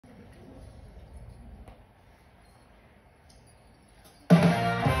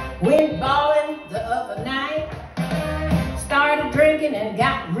Went ballin' the other night. Started drinking and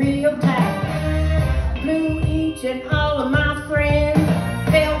got real tight. Blew each and all of my friends.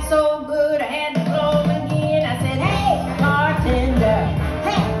 Felt so good I had to blow again. I said, hey, bartender,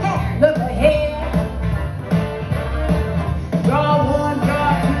 hey, hey, look ahead. Draw one,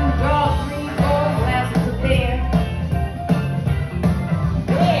 draw two, draw three, 4 glasses of beer.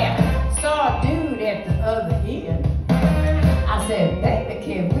 Yeah, saw a dude at the other end. I said, baby,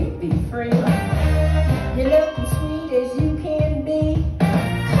 can we be friends? You look as sweet as you can be.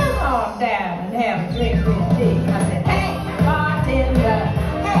 Come on down and have a drink with me. I said, hey, bartender,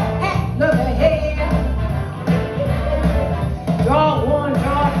 hey, hey, look ahead. Draw one,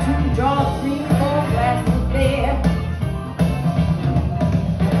 draw two, draw three, 4 glasses of beer.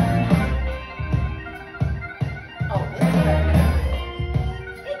 Oh, this is right.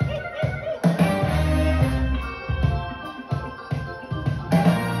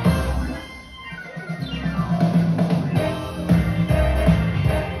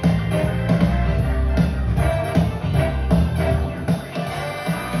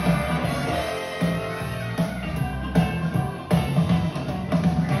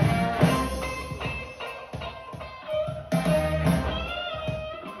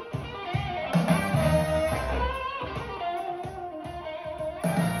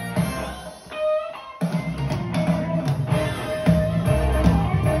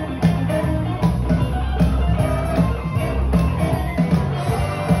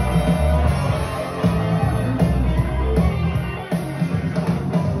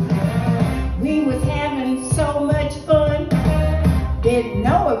 We was having so much fun, didn't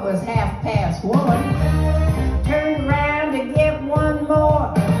know it was happening.